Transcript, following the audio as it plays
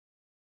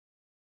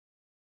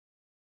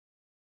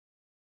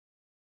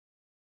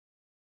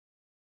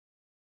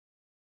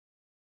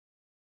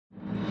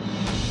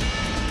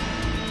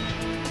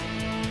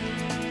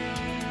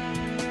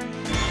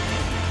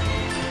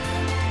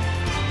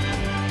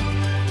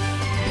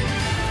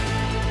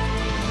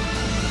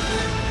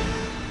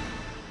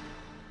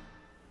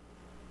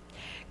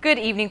Good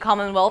evening,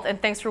 Commonwealth,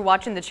 and thanks for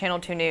watching the Channel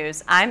 2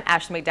 News. I'm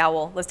Ashley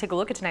McDowell. Let's take a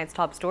look at tonight's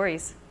top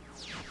stories.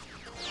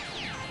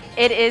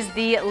 It is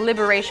the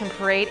Liberation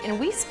Parade, and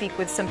we speak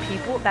with some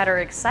people that are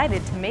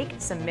excited to make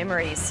some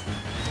memories.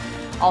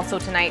 Also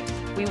tonight,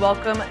 we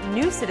welcome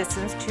new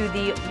citizens to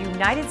the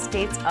United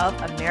States of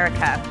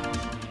America.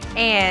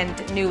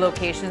 And new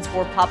locations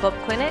for pop-up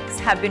clinics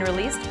have been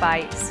released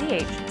by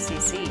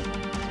CHCC.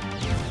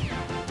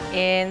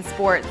 In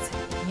sports,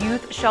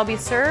 youth shall be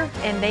served,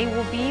 and they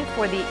will be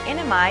for the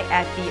NMI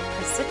at the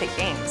Pacific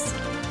Games.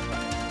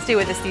 Stay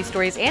with us, these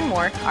stories and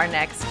more are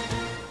next.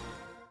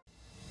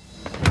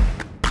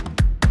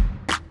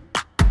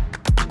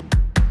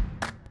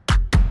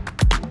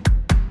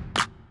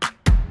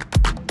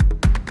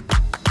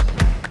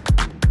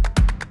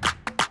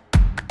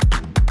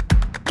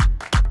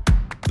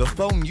 The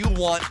phone you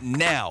want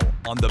now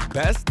on the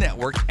best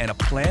network and a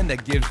plan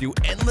that gives you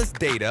endless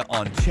data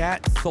on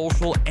chat,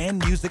 social, and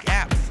music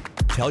apps.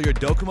 Tell your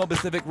Docomo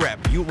Pacific rep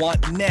you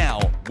want now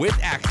with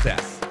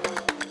access.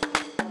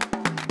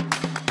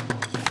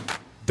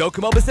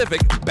 Docomo Pacific,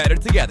 better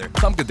together.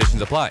 Some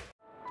conditions apply.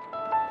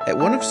 At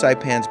one of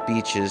Saipan's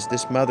beaches,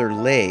 this mother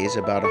lays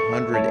about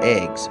 100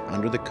 eggs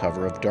under the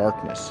cover of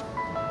darkness.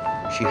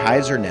 She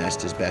hides her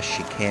nest as best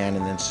she can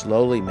and then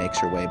slowly makes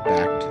her way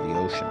back to the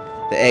ocean.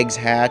 The eggs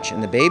hatch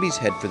and the babies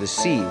head for the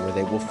sea, where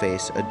they will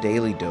face a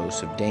daily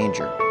dose of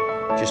danger.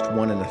 Just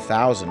 1 in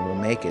 1,000 will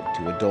make it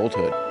to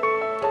adulthood.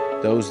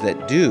 Those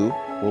that do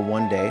will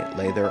one day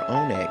lay their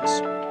own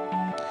eggs.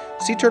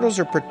 Sea turtles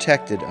are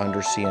protected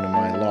under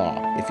CNMI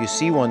law. If you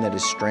see one that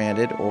is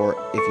stranded or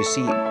if you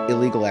see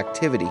illegal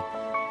activity,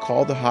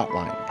 call the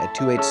hotline at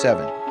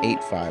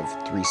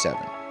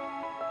 287-8537.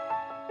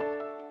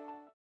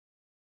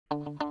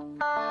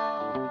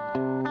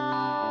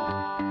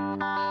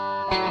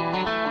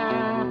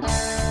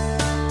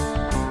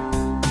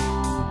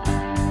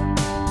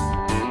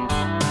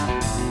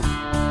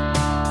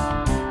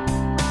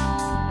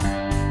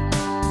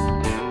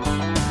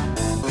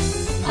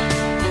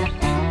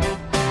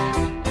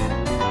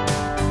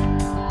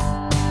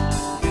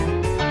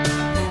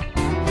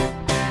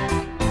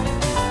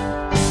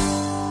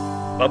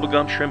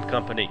 Bubblegum Shrimp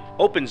Company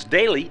opens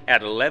daily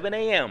at 11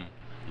 a.m.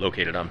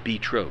 Located on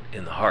Beach Road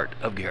in the heart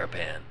of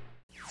Garapan.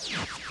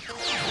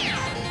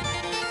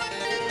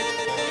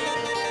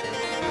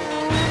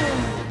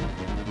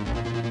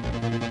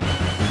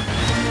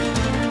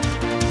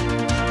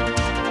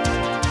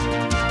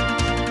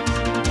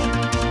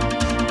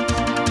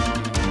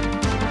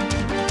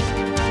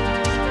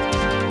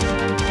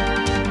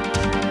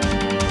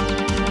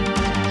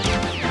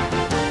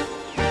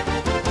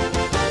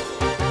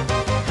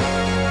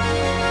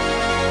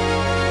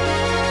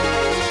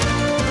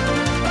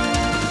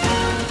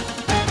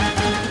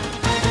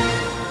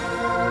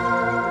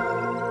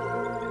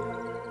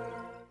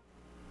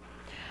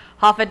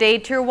 Hafa Day,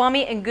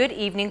 Tirwami, and good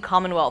evening,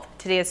 Commonwealth.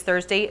 Today is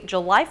Thursday,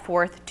 July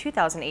 4th,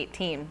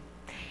 2018.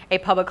 A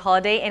public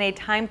holiday and a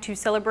time to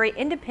celebrate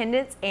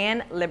independence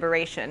and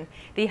liberation.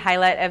 The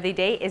highlight of the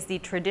day is the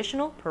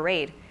traditional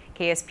parade.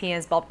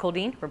 KSPN's Bob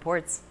Coldine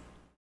reports.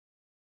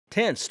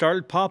 Tents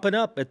started popping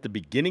up at the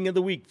beginning of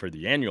the week for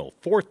the annual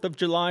 4th of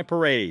July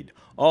parade.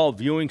 All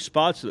viewing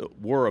spots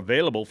that were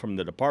available from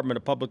the Department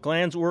of Public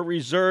Lands were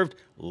reserved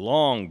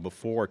long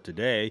before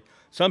today.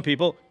 Some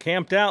people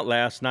camped out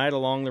last night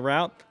along the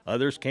route.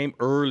 Others came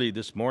early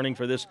this morning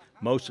for this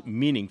most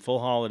meaningful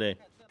holiday.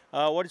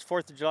 What does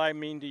 4th of July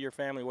mean to your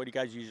family? What do you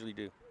guys usually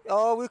do?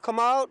 Oh, we come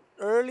out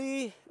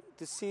early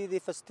to see the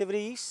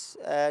festivities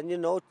and,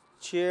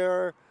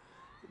 cheer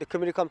the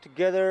community come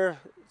together.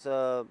 It's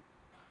a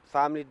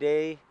family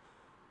day.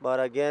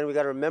 But again, we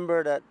got to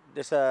remember that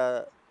there's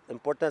a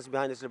importance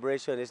behind the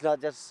celebration. It's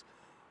not just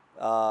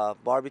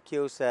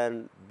barbecues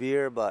and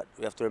beer, but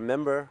we have to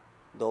remember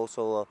those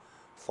who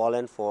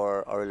fallen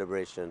for our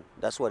liberation.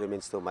 That's what it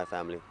means to my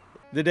family.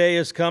 The day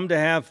has come to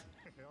have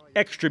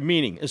extra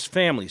meaning as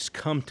families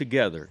come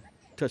together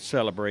to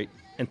celebrate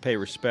and pay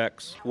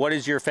respects. What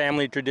is your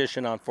family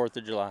tradition on 4th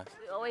of July?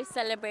 We always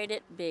celebrate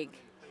it big.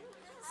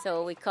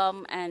 So we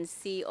come and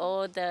see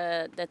all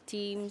the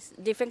teams,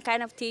 different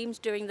kind of teams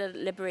during the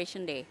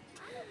Liberation Day.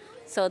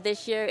 So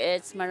this year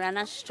it's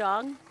Marana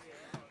Strong.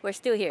 We're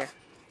still here.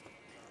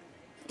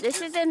 This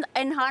is in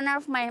honor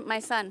of my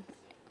son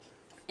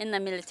in the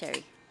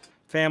military.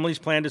 Families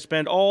plan to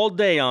spend all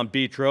day on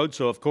Beach Road,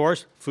 so of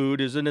course, food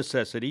is a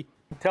necessity.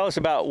 Tell us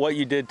about what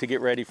you did to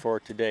get ready for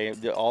today,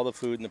 all the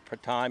food and the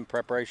time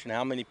preparation,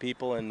 how many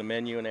people and the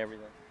menu and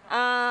everything.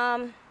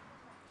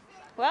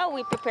 Well,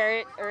 we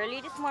prepared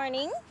early this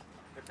morning,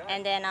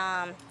 and then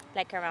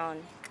like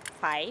around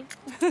 5.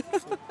 Pretty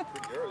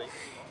early.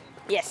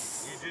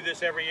 Yes. You do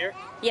this every year?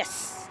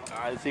 Yes. All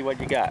right, let's see what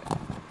you got.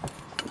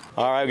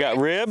 All right, we got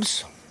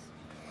ribs,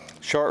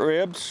 short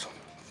ribs,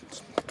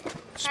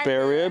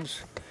 spare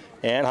ribs,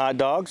 and hot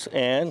dogs,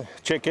 and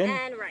chicken.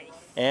 And rice.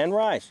 And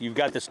rice. You've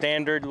got the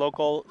standard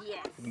local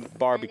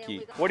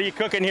barbecue. What are you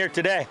cooking here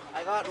today?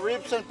 I got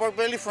ribs and pork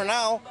belly for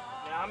now.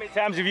 How many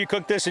times have you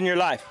cooked this in your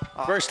life?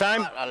 First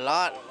time? A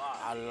lot.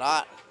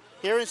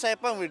 Here in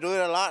Saipan, we do it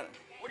a lot.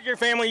 What does your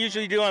family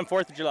usually do on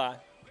 4th of July?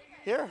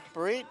 Here,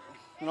 parade.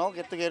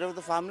 Get together with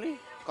the family.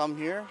 Come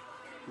here,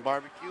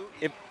 barbecue.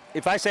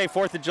 If I say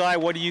 4th of July,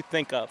 what do you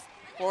think of?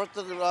 4th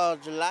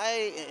of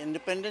July,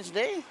 Independence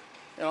Day.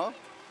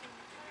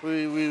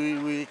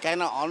 We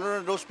kind of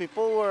honor those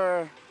people who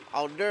are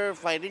out there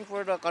fighting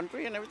for the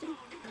country and everything.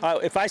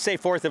 If I say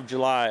 4th of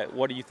July,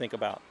 what do you think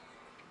about?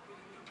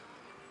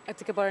 I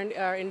think about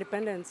our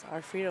independence,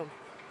 our freedom.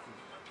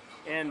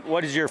 And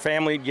what is your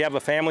family? Do you have a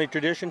family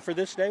tradition for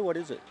this day? What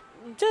is it?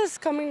 Just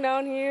coming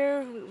down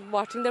here,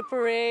 watching the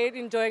parade,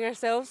 enjoying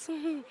ourselves.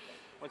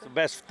 What's the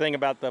best thing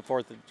about the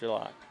 4th of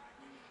July?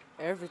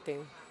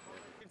 Everything.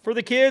 For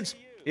the kids,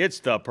 it's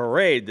the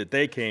parade that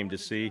they came to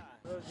see.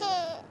 She's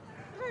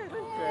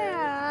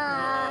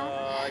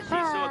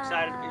so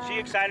excited. Is she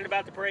excited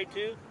about the parade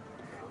too?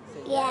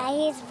 Yeah,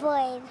 he's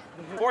bored.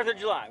 4th of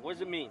July, what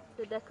does it mean?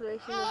 The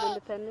Declaration of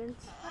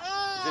Independence.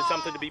 Is it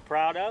something to be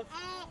proud of?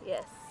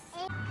 Yes.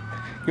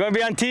 You want to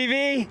be on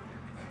TV?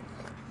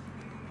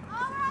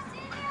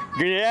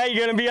 Yeah,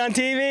 you're going to be on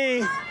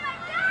TV.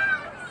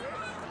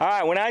 All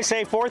right, when I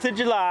say 4th of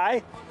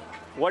July,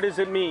 what does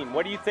it mean?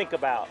 What do you think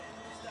about?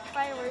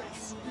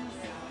 Fireworks.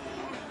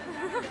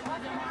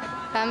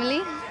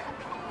 Family.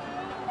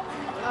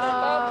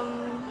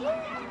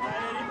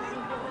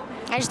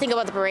 I just think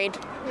about the parade.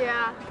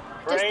 Yeah,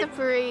 Parade? just the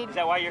parade. Is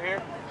that why you're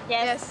here?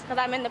 Yes, because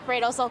I'm in the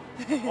parade also.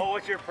 Oh,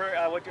 where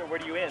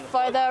are you in?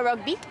 For the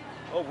rugby.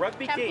 Oh,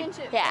 rugby team.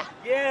 Championship. Yeah.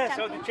 Yeah,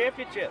 so the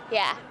championship.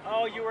 Yeah.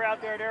 Oh, you were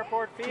out there at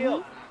Airport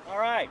Field. All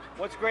right.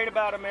 What's great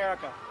about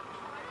America?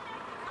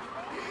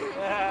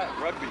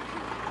 Rugby.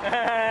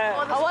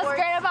 What's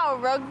great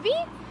about rugby?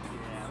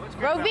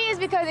 Rugby is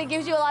because it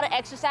gives you a lot of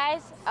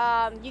exercise.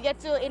 You get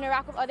to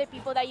interact with other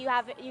people that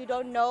you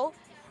don't know,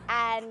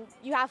 and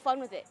you have fun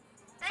with it.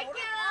 Thank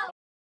you.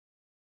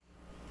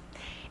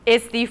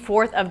 It's the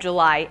 4th of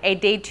July, a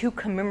day to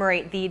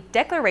commemorate the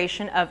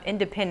Declaration of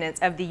Independence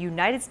of the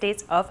United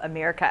States of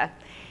America.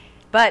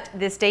 But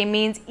this day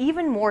means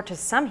even more to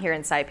some here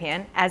in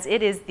Saipan, as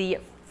it is the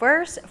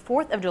first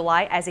 4th of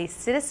July as a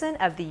citizen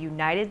of the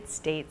United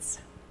States.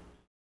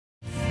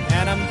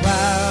 And I'm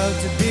proud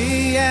to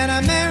be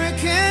an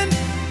American,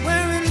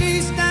 where at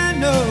least I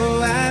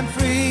know I'm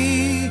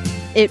free.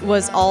 It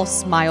was all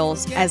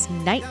smiles as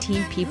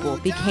 19 people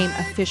became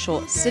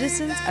official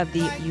citizens of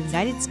the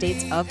United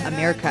States of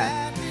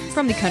America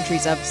from the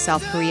countries of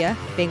South Korea,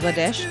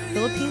 Bangladesh,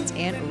 Philippines,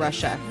 and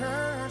Russia,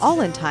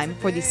 all in time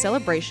for the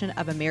celebration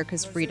of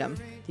America's freedom,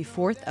 the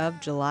 4th of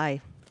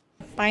July.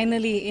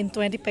 Finally, in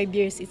 25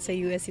 years, it's a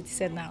U.S.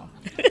 citizen now.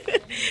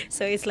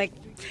 So it's like,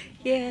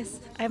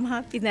 yes, I'm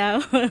happy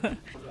now.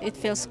 It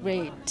feels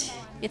great.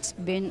 It's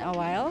been a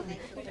while.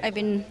 I've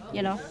been,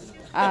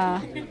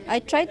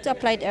 I tried to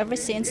apply it ever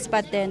since,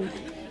 but then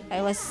I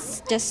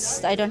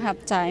don't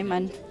have time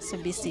and so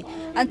busy.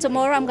 And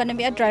tomorrow I'm going to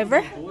be a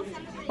driver,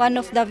 one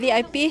of the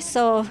VIP,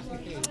 so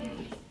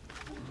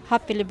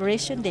happy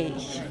Liberation Day.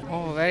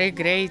 Oh, very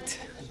great.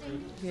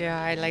 Yeah,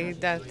 I like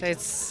that.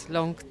 It's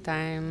long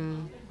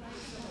time.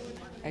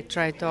 I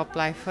tried to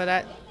apply for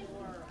that,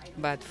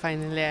 but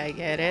finally I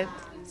get it.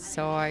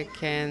 So I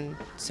can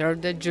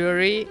serve the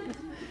jury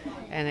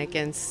and I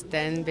can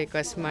stand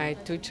because my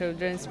 2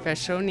 children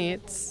special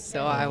needs.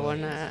 So I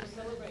want to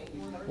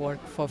work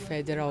for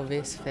federal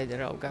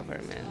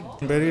government.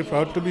 I'm very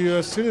proud to be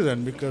a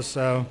citizen because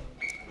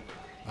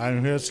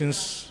I'm here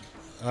since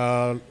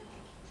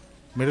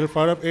middle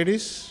part of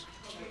 80s,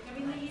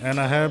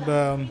 and I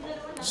have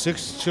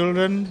 6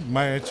 children,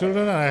 my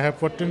children, and I have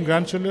 14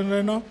 grandchildren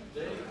right now.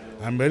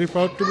 I'm very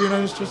proud to be a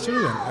United States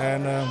citizen,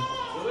 and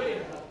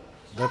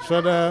that's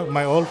what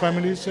my whole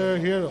family is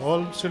here,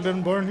 all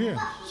children born here.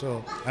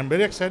 So I'm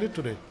very excited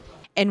today.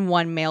 And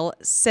one male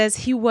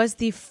says he was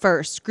the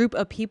first group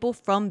of people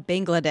from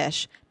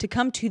Bangladesh to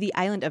come to the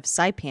island of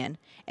Saipan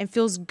and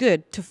feels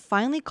good to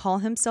finally call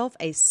himself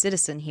a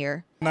citizen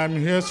here. I'm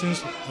here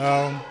since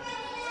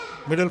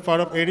middle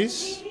part of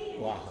 80s.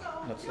 Wow.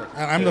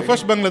 And I'm the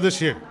first Bangladesh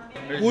here.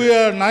 We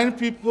are 9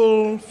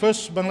 people,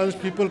 first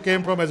Bangladesh people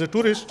came from as a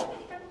tourist.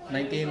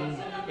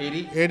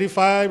 1980?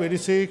 85,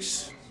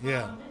 86,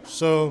 yeah.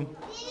 So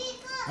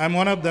I'm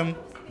one of them,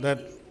 that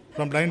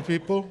from 9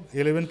 people,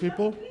 11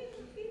 people.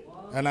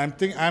 And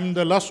I'm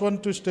the last one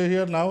to stay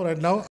here right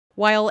now.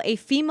 While a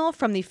female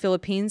from the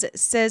Philippines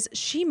says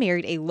she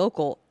married a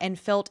local and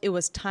felt it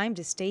was time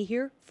to stay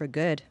here for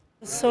good.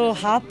 So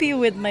happy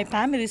with my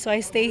family, so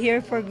I stay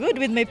here for good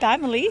with my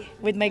family,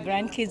 with my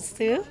grandkids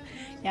too.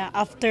 Yeah,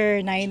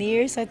 after 9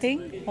 years, I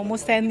think,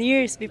 almost 10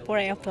 years before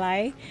I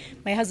apply,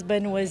 my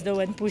husband was the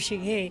one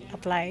pushing, hey,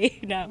 apply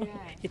now.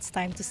 It's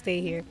time to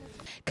stay here.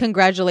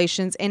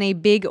 Congratulations and a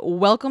big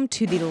welcome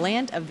to the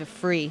land of the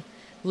free.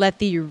 Let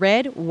the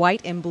red,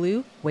 white, and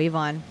blue wave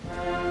on.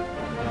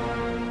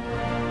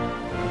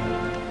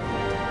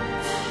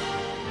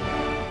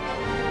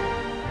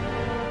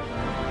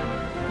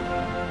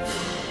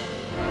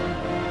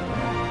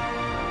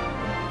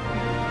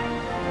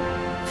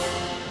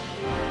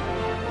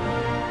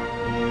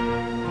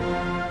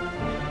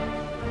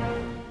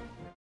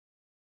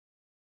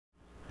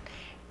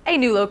 A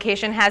new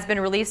location has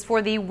been released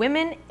for the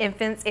Women,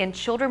 Infants, and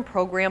Children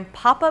Program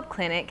pop-up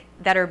clinic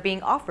that are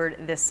being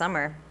offered this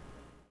summer.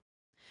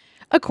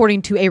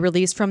 According to a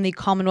release from the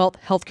Commonwealth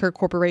Healthcare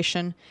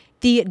Corporation,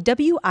 the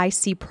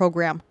WIC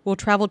program will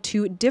travel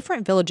to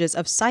different villages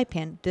of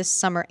Saipan this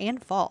summer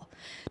and fall.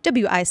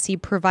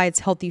 WIC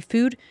provides healthy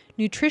food,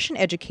 nutrition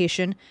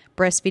education,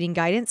 breastfeeding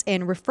guidance,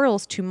 and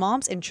referrals to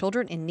moms and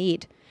children in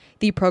need.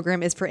 The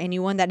program is for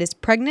anyone that is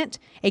pregnant,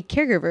 a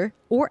caregiver,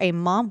 or a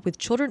mom with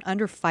children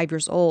under 5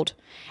 years old.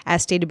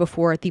 As stated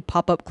before, the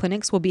pop-up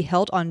clinics will be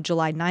held on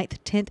July 9th,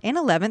 10th, and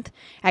 11th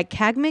at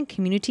Cagman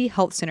Community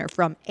Health Center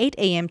from 8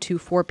 a.m. to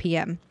 4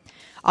 p.m.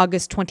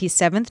 August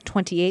 27th,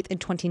 28th, and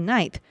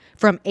 29th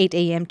from 8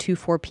 a.m. to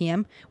 4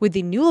 p.m. with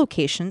the new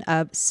location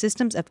of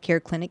Systems of Care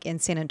Clinic in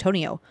San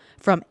Antonio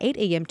from 8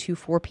 a.m. to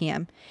 4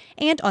 p.m.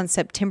 and on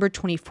September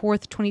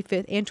 24th,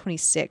 25th, and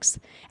 26th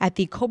at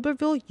the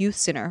Cobblerville Youth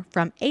Center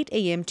from 8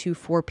 a.m. to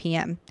 4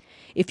 p.m.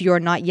 If you are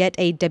not yet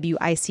a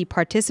WIC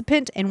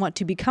participant and want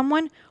to become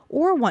one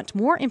or want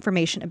more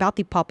information about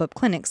the pop-up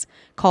clinics,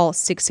 call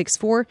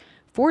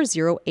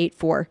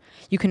 664-4084.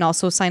 You can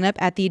also sign up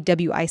at the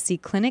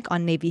WIC clinic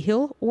on Navy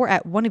Hill or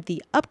at one of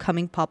the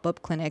upcoming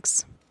pop-up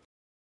clinics.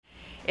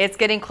 It's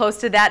getting close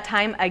to that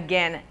time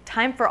again.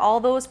 Time for all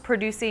those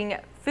producing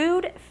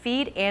food,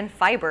 feed, and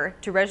fiber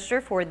to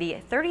register for the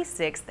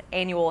 36th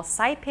annual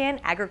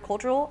Saipan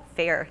Agricultural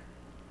Fair.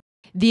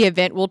 The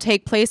event will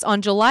take place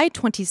on July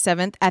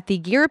 27th at the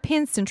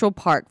Garapan Central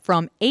Park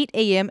from 8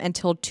 a.m.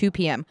 until 2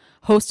 p.m.,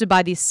 hosted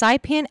by the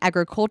Saipan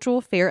Agricultural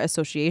Fair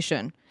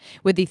Association,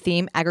 with the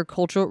theme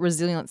Agricultural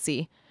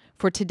Resiliency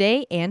for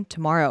today and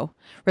tomorrow.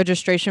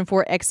 Registration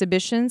for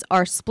exhibitions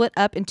are split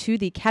up into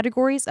the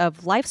categories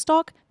of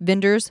livestock,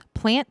 vendors,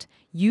 plant,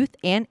 youth,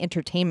 and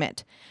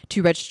entertainment.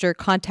 To register,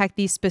 contact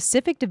the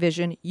specific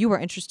division you are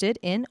interested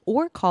in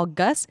or call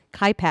Gus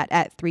Kaipat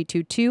at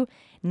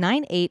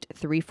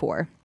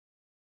 322-9834.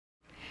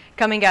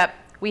 Coming up,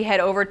 we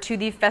head over to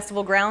the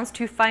festival grounds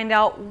to find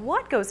out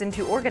what goes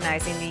into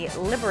organizing the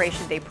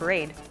Liberation Day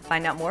Parade.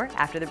 Find out more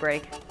after the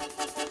break.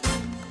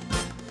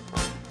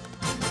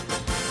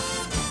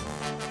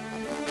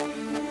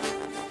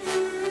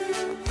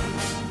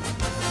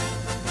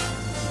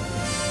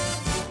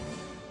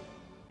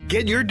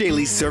 Get your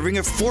daily serving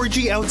of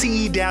 4G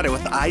LTE data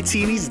with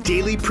IT&E's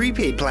daily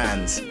prepaid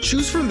plans.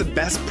 Choose from the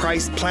best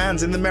priced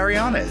plans in the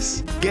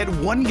Marianas. Get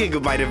 1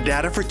 gigabyte of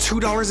data for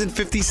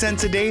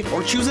 $2.50 a day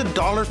or choose a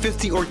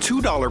 $1.50 or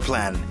 $2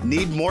 plan.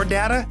 Need more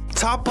data?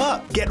 Top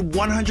up. Get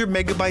 100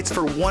 megabytes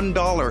for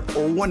 $1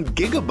 or 1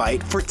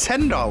 gigabyte for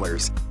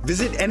 $10.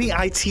 Visit any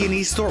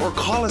IT&E store or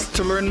call us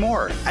to learn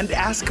more and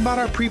ask about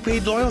our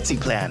prepaid loyalty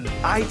plan.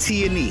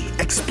 IT&E.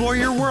 Explore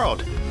your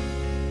world.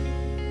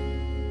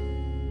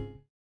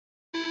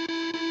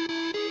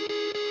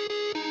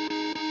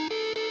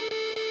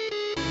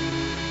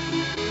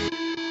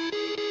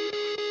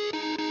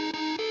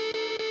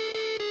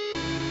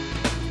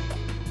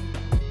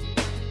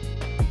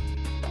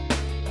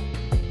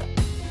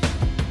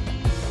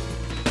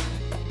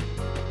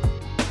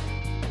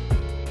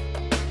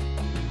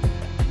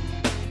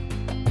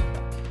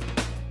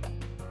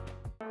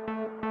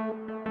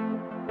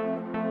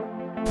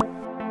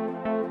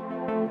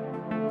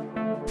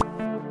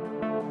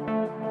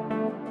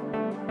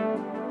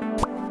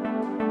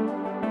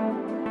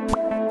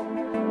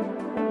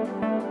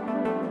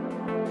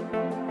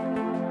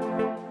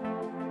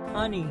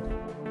 Honey,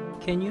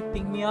 can you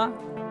pick me up?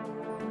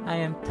 I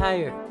am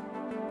tired.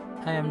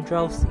 I am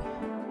drowsy.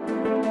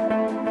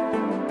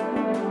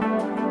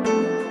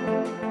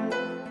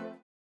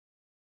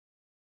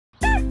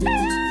 Guys,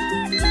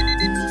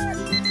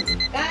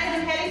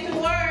 I'm heading to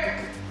work.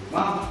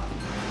 Mom,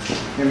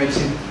 you're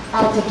mixing.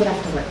 I'll take it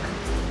after work.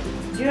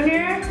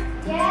 Junior?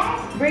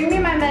 Yes? Bring me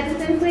my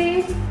medicine,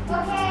 please.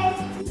 Okay.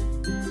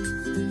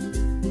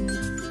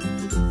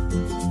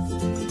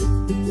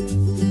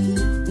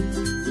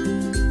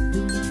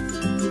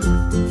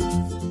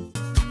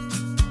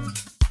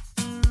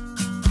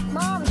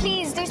 Mom,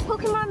 please, there's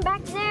Pokemon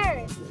back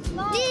there.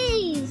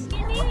 Please.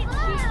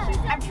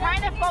 I'm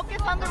trying to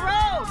focus on the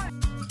road.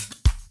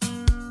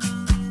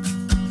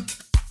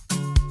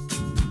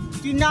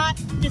 Do not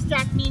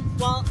distract me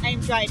while I'm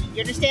driving.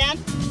 You understand?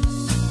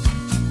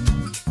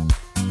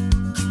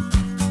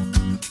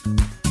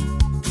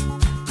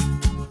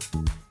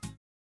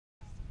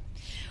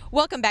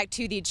 Welcome back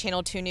to the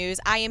Channel 2 News.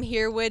 I am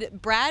here with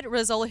Brad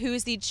Rizzola, who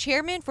is the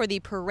chairman for the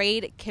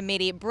parade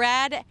committee.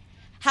 Brad,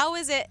 how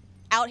is it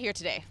out here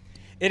today?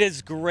 It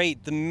is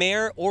great. The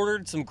mayor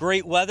ordered some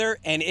great weather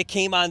and it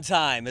came on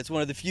time. It's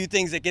one of the few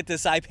things that get to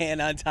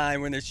Saipan on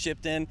time when they're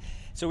shipped in.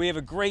 So we have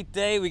a great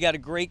day, we got a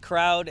great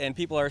crowd, and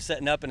people are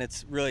setting up, and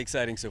it's really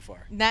exciting so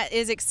far. That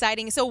is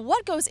exciting. So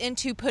what goes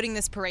into putting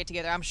this parade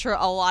together? I'm sure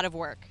a lot of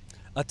work.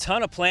 A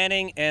ton of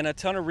planning and a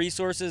ton of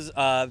resources.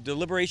 The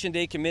Liberation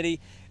Day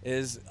Committee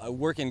is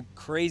working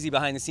crazy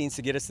behind the scenes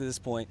to get us to this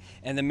point,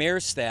 and the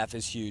mayor's staff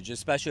is huge.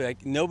 Especially,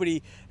 like,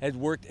 nobody has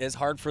worked as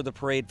hard for the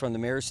parade from the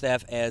mayor's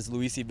staff as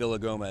Luisi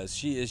Villagomez.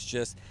 She is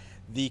just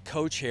the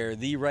co-chair,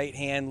 the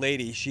right-hand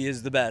lady. She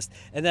is the best.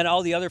 And then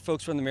all the other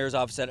folks from the mayor's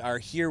office that are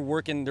here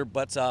working their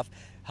butts off,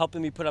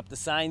 helping me put up the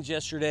signs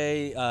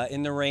yesterday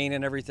in the rain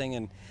and everything.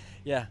 And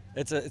yeah,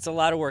 it's a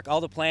lot of work.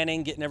 All the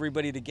planning, getting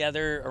everybody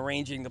together,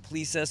 arranging the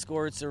police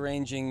escorts,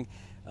 arranging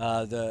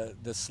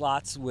the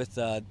slots with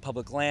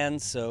public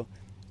lands. So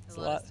it's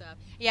a lot. Of stuff.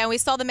 Yeah, and we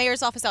saw the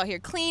mayor's office out here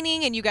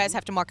cleaning, and you guys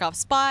have to mark off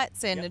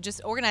spots and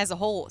just organize the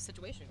whole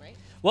situation, right?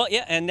 Well,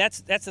 yeah, and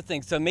that's the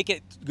thing. So make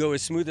it go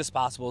as smooth as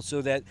possible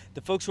so that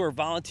the folks who are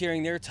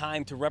volunteering their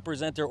time to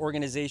represent their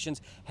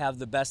organizations have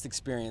the best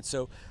experience.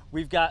 So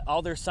we've got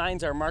all their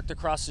signs are marked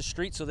across the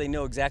street so they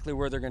know exactly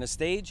where they're going to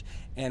stage.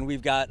 And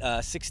we've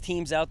got 6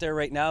 teams out there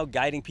right now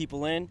guiding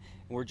people in. And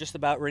we're just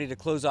about ready to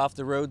close off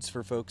the roads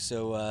for folks,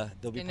 so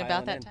they'll be in piling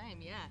about that in. time,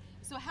 yeah.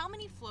 So how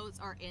many floats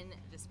are in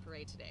this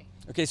parade today?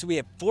 Okay, so we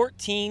have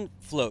 14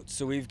 floats.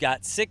 So we've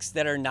got 6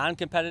 that are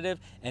non-competitive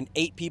and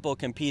 8 people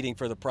competing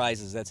for the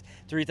prizes. That's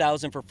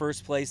 $3,000 for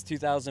first place,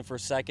 $2,000 for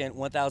second,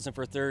 $1,000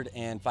 for third,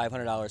 and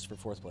 $500 for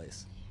fourth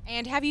place.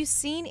 And have you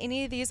seen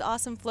any of these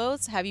awesome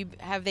floats?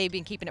 Have they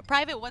been keeping it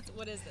private? What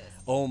is this?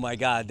 Oh my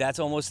God, that's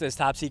almost as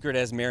top secret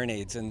as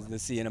marinades in the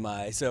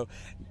CNMI. So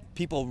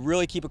people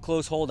really keep a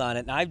close hold on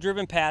it. And I've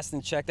driven past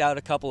and checked out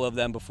a couple of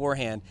them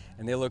beforehand,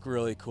 and they look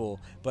really cool.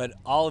 But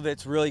all of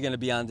it's really going to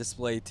be on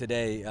display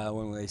today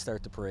when they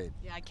start the parade.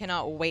 Yeah, I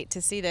cannot wait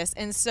to see this.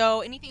 And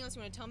so anything else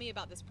you want to tell me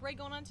about this parade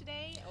going on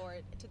today or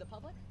to the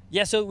public?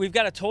 Yeah, so we've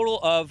got a total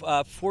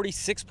of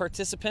 46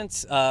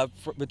 participants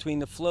between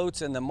the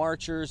floats and the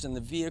marchers and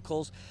the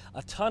vehicles.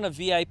 A ton of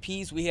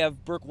VIPs. We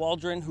have Burke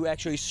Waldron, who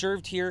actually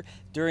served here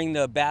during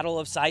the Battle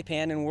of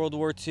Saipan in World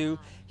War II.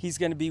 He's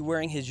going to be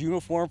wearing his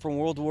uniform from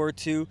World War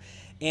II.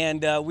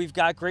 And we've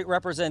got great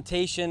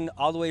representation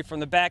all the way from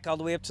the back, all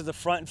the way up to the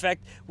front. In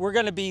fact, we're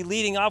going to be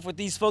leading off with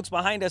these folks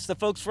behind us, the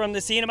folks from the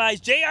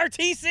CNMI's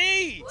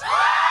JRTC!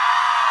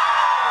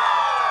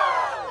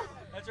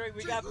 That's right,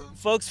 we got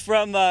folks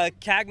from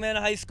Cagman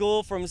High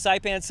School, from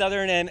Saipan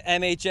Southern and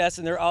MHS,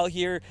 and they're all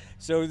here.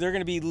 So they're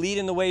going to be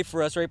leading the way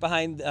for us right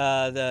behind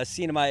the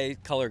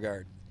CNMI Color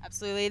Guard.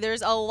 Absolutely.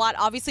 There's a lot,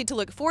 obviously, to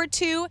look forward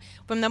to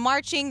from the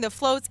marching, the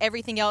floats,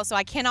 everything else. So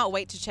I cannot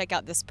wait to check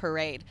out this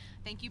parade.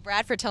 Thank you,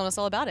 Brad, for telling us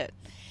all about it.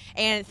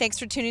 And thanks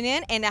for tuning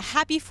in, and a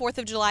happy 4th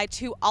of July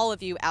to all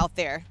of you out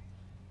there.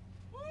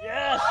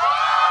 Yes!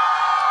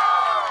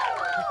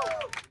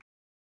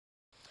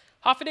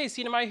 Hafiday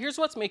CNMI, here's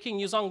what's making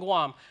news on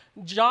Guam.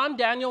 John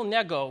Daniel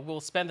Nego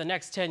will spend the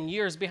next 10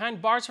 years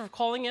behind bars for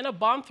calling in a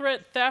bomb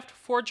threat, theft,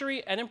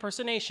 forgery, and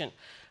impersonation.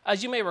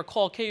 As you may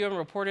recall, KUM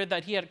reported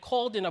that he had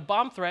called in a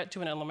bomb threat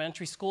to an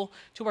elementary school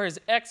to where his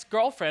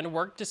ex-girlfriend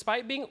worked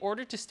despite being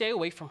ordered to stay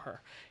away from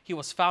her. He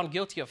was found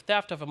guilty of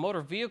theft of a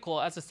motor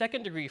vehicle as a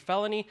second-degree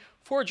felony,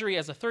 forgery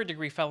as a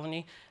third-degree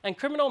felony, and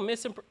criminal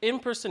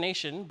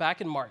impersonation back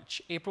in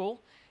March.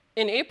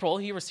 In April,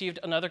 he received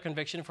another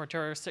conviction for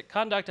terroristic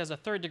conduct as a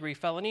third-degree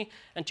felony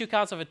and 2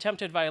 counts of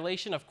attempted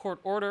violation of court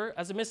order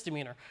as a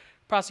misdemeanor.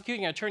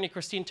 Prosecuting attorney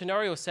Christine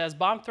Tenorio says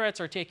bomb threats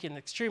are taken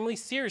extremely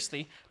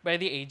seriously by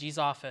the AG's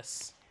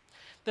office.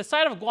 The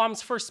site of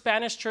Guam's first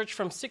Spanish church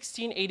from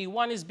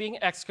 1681 is being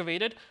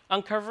excavated,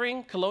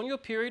 uncovering colonial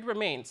period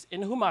remains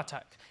in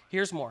Humatak.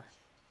 Here's more.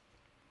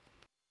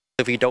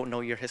 If you don't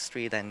know your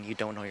history, then you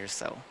don't know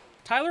yourself.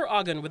 Tyler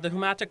Ogden with the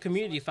Humatak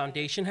Community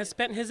Foundation has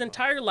spent his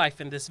entire life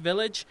in this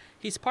village.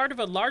 He's part of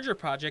a larger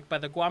project by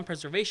the Guam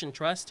Preservation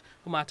Trust,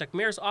 Humatak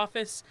Mayor's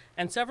Office,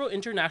 and several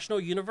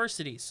international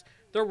universities.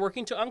 They're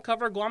working to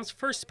uncover Guam's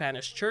first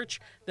Spanish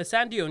church, the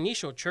San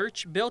Dionisio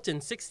Church, built in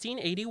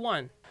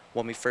 1681.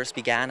 When we first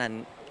began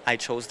and I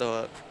chose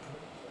the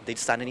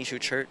San Dionisio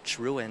Church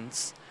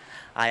ruins,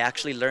 I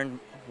actually learned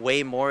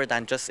way more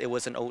than just it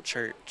was an old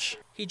church.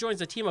 He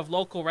joins a team of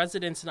local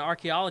residents and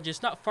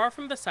archaeologists not far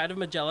from the site of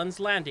Magellan's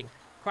Landing,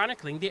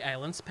 chronicling the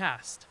island's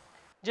past.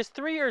 Just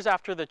 3 years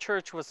after the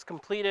church was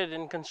completed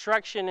in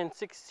construction in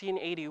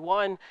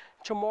 1681,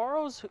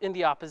 Chamorros in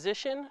the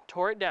opposition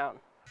tore it down.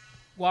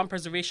 Guam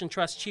Preservation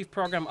Trust Chief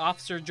Program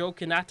Officer Joe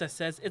Kinata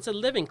says it's a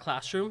living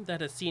classroom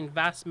that has seen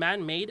vast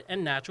man-made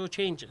and natural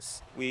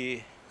changes.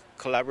 We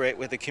collaborate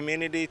with the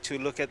community to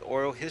look at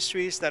oral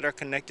histories that are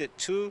connected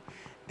to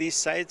these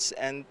sites,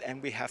 and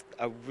we have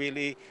a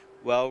really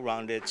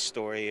well-rounded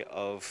story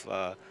of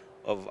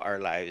our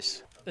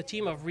lives. The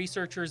team of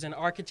researchers and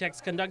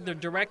architects conduct their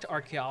direct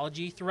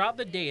archaeology throughout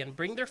the day and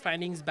bring their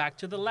findings back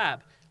to the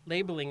lab,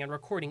 labeling and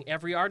recording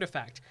every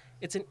artifact.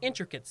 It's an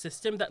intricate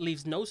system that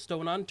leaves no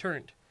stone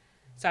unturned.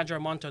 Sandra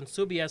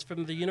Monton-Subias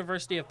from the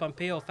University of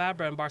Pompeu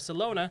Fabra in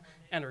Barcelona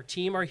and her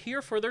team are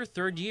here for their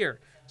 3rd year.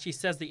 She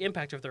says the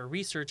impact of their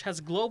research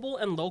has global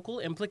and local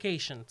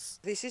implications.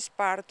 This is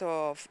part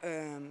of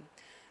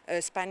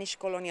Spanish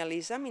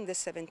colonialism in the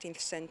 17th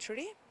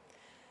century.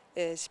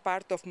 It's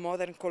part of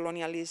modern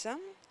colonialism,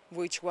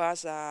 which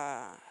was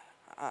a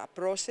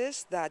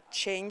process that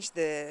changed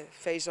the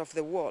face of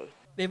the world.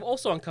 They've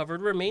also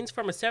uncovered remains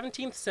from a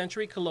 17th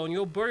century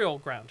colonial burial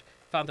ground,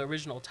 found the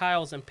original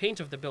tiles and paint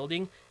of the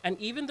building, and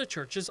even the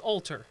church's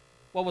altar.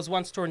 What was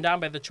once torn down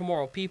by the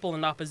Chamorro people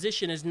in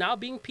opposition is now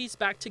being pieced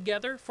back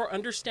together for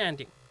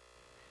understanding.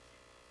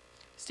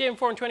 Stay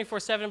informed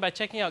 24/7 by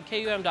checking out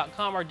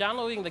KUM.com or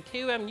downloading the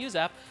KUM News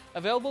app,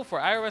 available for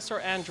iOS or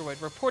Android.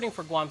 Reporting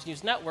for Guam's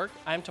News Network,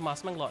 I'm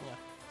Tomas Manglona.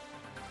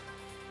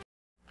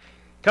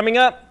 Coming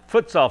up,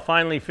 futsal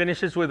finally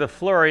finishes with a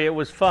flurry. It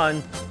was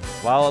fun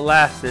while it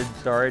lasted.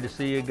 Sorry to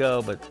see you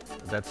go, but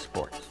that's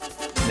sports.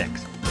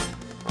 Next.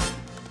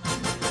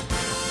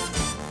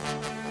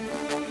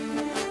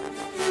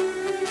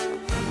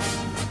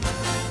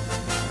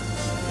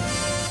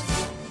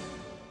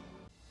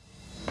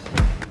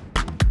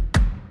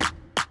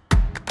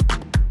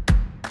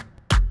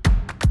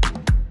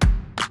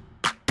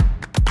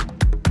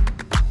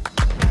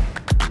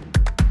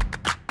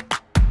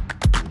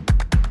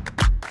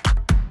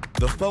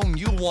 The phone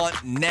you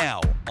want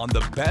now on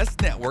the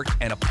best network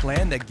and a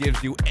plan that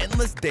gives you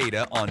endless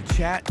data on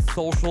chat,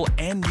 social,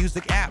 and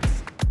music apps.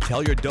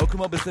 Tell your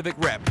Docomo Pacific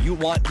rep you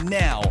want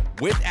now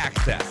with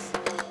access.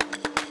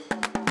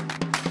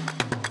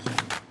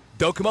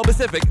 Docomo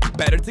Pacific,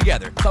 better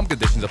together. Some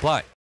conditions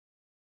apply.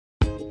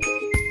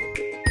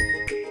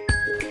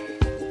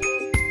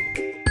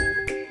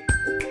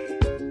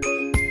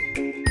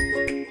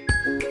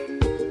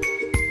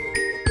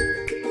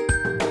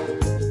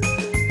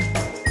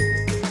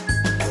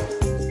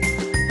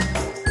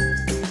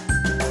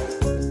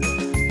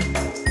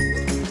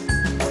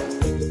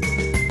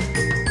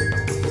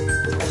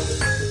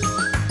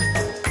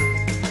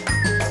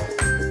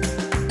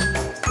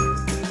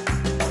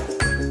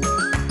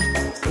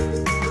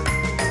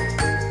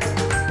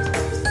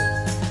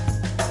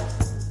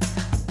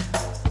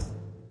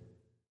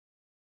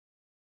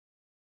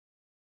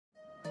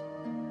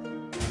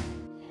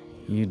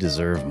 You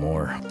deserve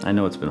more. I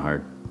know it's been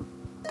hard.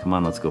 Come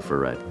on, let's go for a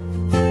ride.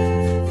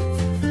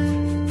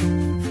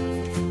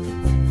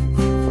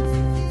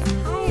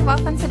 Hi,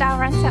 welcome to Dow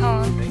Rent to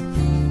Own.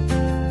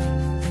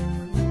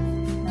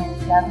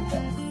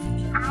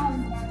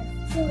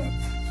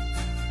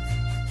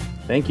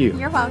 Thank you.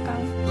 You're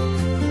welcome.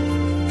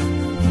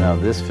 Now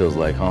this feels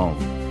like home.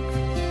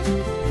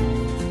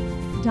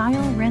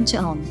 Dial Rent to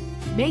Own,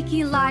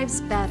 making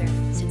lives better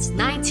since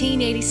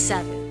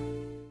 1987.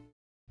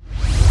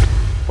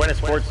 Buenas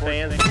sports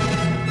fans.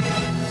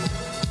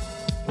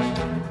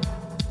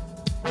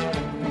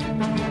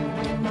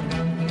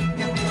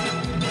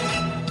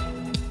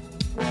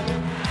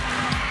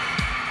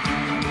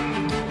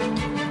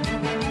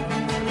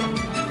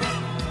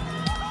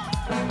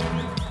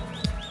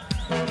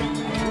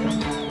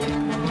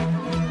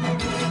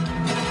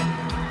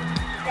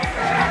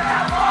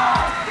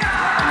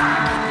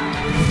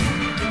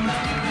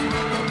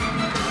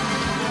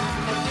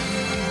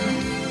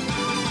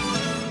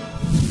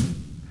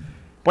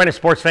 Buenas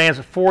sports fans,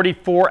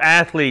 44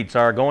 athletes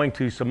are going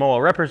to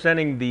Samoa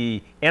representing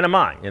the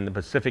NMI in the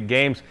Pacific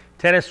Games.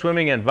 Tennis,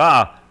 swimming, and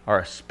va'a are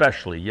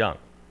especially young.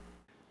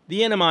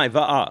 The NMI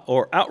va'a,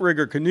 or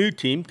outrigger canoe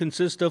team,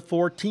 consists of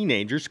 4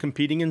 teenagers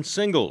competing in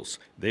singles.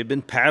 They've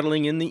been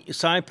paddling in the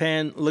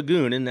Saipan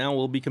Lagoon and now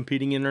will be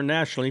competing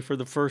internationally for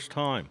the first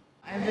time.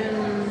 I've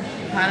been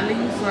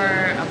paddling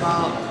for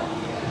about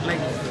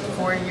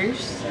 4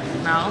 years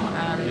now,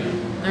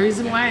 and the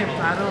reason why I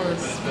paddle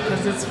is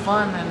because it's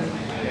fun and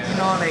it's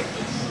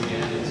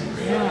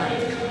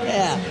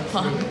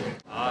fun.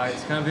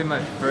 It's going to be my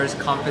first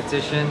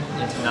competition,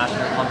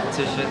 international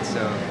competition,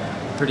 so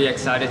pretty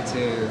excited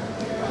to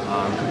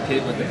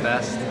compete with the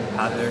best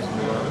paddlers in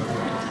the world.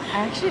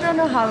 I actually don't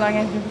know how long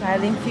I've been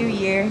paddling, a few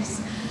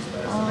years.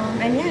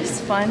 And yeah, it's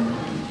fun,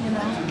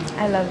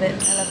 I love it.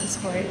 I love the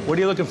sport. What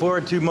are you looking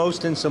forward to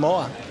most in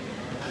Samoa?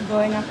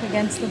 Going up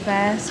against the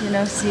best,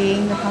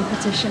 seeing the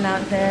competition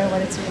out there,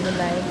 what it's really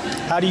like.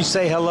 How do you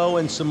say hello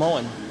in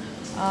Samoan?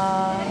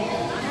 I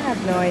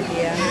have no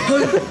idea.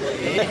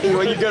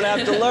 Well, you're going to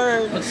have to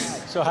learn.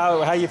 So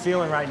how are you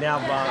feeling right now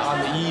on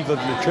the eve of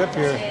your trip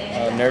here?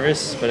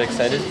 Nervous, but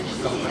excited.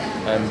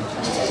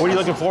 What are you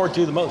looking forward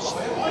to the most?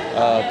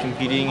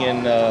 Competing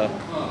in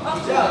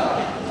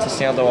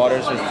testing out the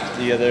waters with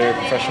the other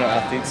professional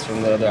athletes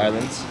from the other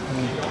islands.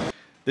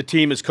 The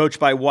team is coached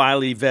by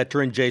Wiley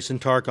veteran Jason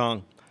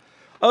Tarkong.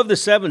 Of the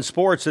 7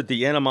 sports that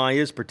the NMI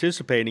is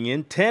participating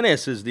in,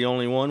 tennis is the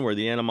only one where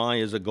the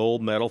NMI is a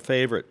gold medal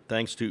favorite,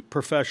 thanks to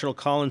professional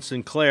Colin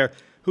Sinclair,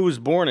 who was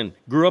born and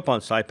grew up on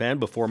Saipan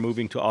before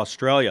moving to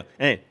Australia.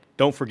 And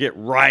don't forget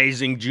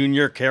rising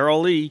junior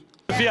Carol Lee.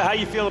 Sophia, how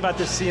you feel about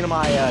this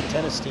NMI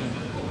tennis team?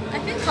 I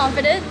feel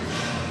confident.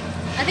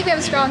 I think we have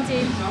a strong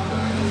team.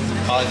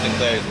 Colin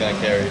Sinclair is going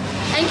to carry.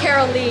 And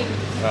Carol Lee.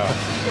 Oh.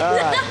 All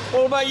right.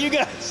 What about you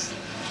guys?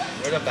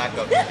 We're the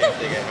backup in case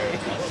they get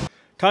hurt.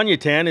 Tanya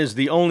Tan is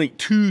the only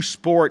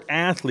 2-sport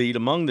athlete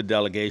among the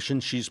delegation.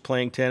 She's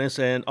playing tennis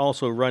and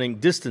also running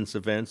distance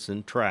events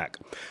and track.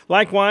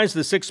 Likewise,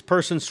 the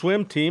 6-person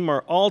swim team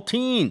are all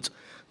teens.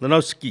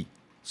 Lenoski,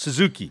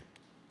 Suzuki,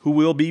 who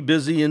will be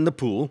busy in the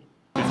pool.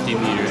 50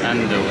 meters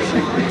and the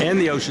ocean. And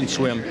the ocean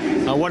swim.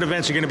 What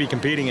events are you going to be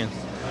competing in? The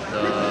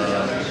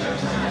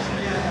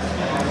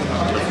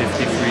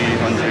 50 free,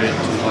 100,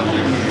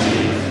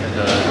 200,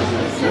 the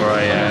 4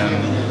 AM,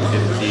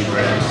 50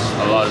 breast,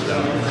 a lot of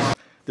them.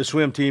 The The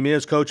swim team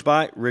is coached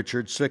by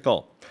Richard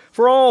Sickle.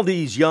 For all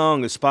these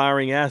young,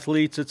 aspiring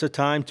athletes, it's a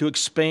time to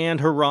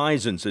expand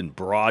horizons and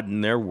broaden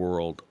their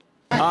world.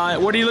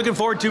 What are you looking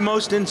forward to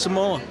most in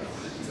Samoa?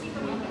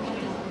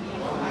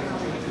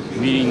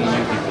 Meeting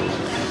new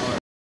people.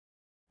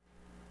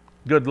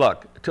 Good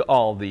luck to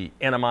all the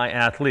NMI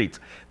athletes.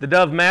 The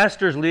Dove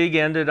Masters League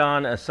ended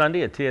on a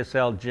Sunday at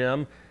TSL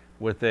Gym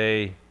with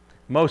a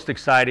most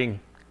exciting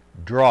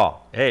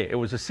draw. Hey, it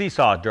was a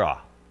seesaw draw.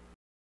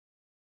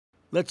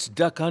 Let's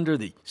duck under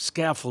the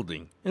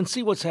scaffolding and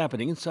see what's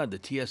happening inside the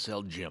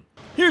TSL Gym.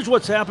 Here's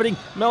what's happening.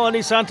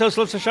 Melanie Santos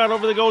lifts a shot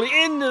over the goalie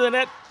into the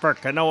net for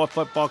Kanoa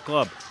Football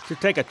Club to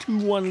take a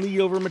 2-1 lead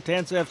over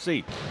Matanza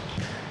FC.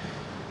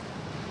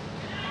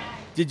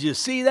 Did you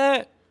see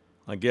that?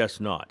 I guess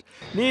not.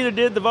 Neither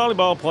did the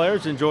volleyball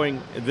players,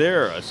 enjoying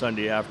their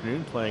Sunday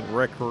afternoon playing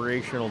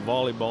recreational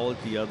volleyball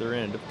at the other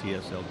end of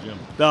TSL Gym.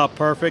 The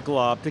perfect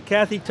lob to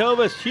Kathy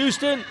Tovas.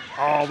 Houston,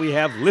 oh, we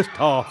have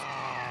liftoff.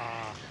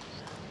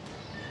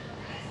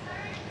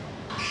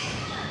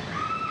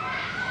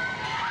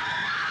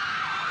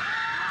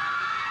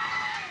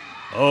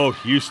 Oh,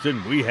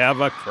 Houston, we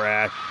have a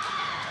crash.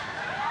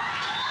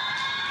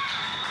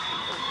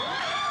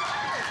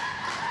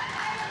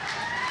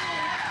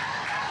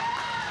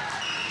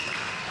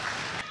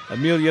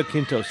 Amelia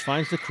Quintos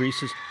finds the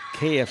creases.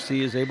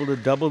 KFC is able to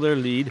double their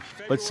lead,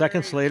 but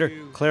seconds later,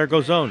 Claire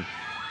Gozone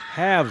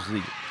halves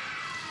the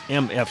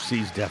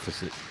MFC's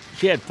deficit.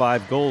 She had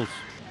 5 goals.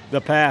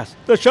 The pass,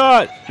 the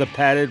shot, the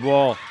padded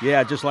wall.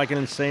 Yeah, just like an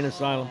insane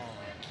asylum.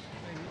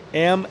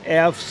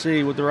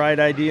 MFC with the right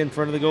idea in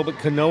front of the goal, but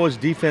Kanoa's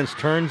defense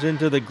turns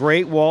into the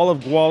Great Wall of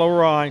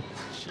Gualarai.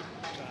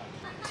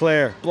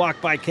 Claire,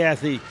 blocked by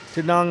Kathy,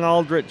 to Nang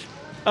Aldrich.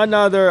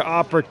 Another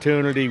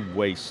opportunity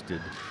wasted.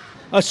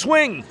 A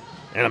swing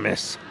and a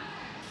miss.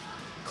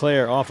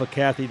 Claire off of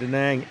Kathy to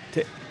Nang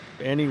to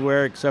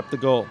anywhere except the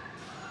goal.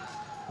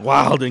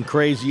 Wild and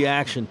crazy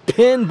action.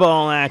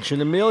 Pinball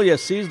action. Amelia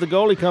sees the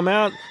goalie come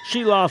out.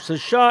 She lofts a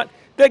shot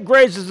that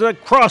grazes the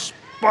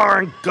crossbar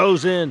and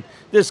goes in.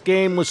 This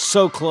game was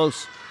so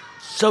close,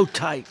 so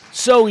tight,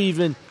 so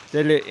even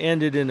that it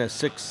ended in a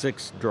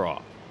 6-6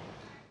 draw.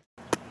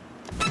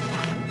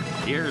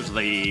 Here's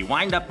the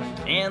windup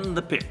and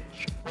the pitch.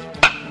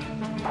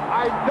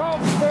 I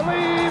don't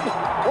believe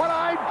what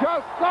I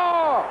just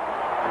saw.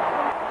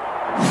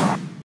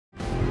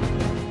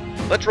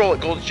 Let's roll at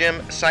Gold's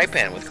Gym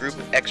Saipan with group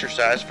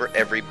exercise for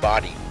every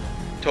body.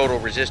 Total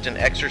resistant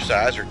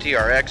exercise, or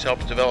TRX,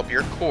 helps develop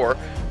your core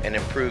and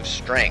improve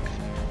strength.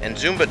 And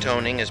Zumba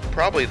toning is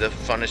probably the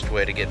funnest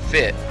way to get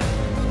fit.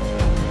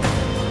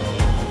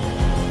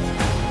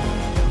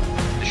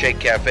 The Shake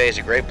Cafe is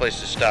a great place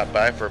to stop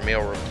by for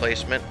meal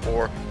replacement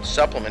or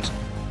supplements.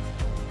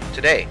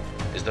 Today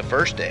is the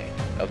first day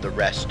of the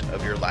rest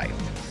of your life.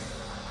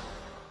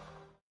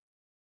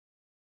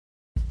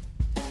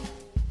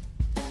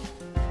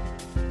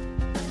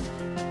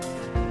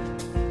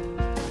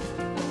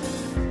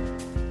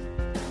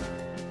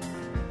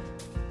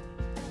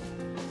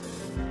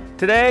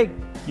 Today,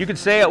 you could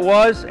say it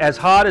was as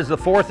hot as the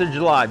 4th of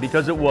July,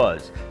 because it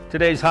was.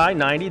 Today's high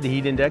 90, the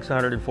heat index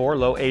 104,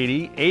 low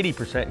 80,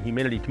 80%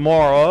 humidity.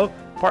 Tomorrow,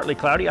 partly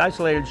cloudy,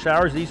 isolated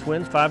showers, east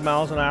winds 5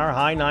 miles an hour,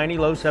 high 90,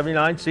 low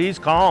 79, seas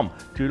calm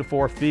 2 to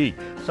 4 feet.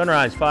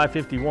 Sunrise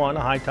 5:51, a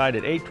high tide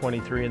at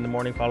 8:23 in the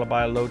morning, followed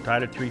by a low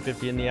tide at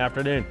 3:50 in the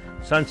afternoon.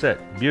 Sunset,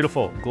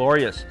 beautiful,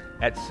 glorious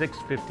at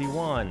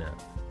 6:51.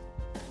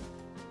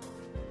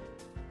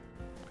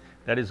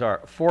 That is our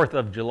 4th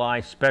of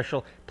July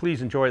special.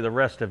 Please enjoy the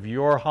rest of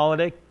your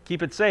holiday.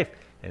 Keep it safe,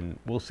 and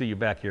we'll see you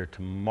back here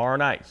tomorrow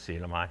night. See you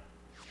tomorrow.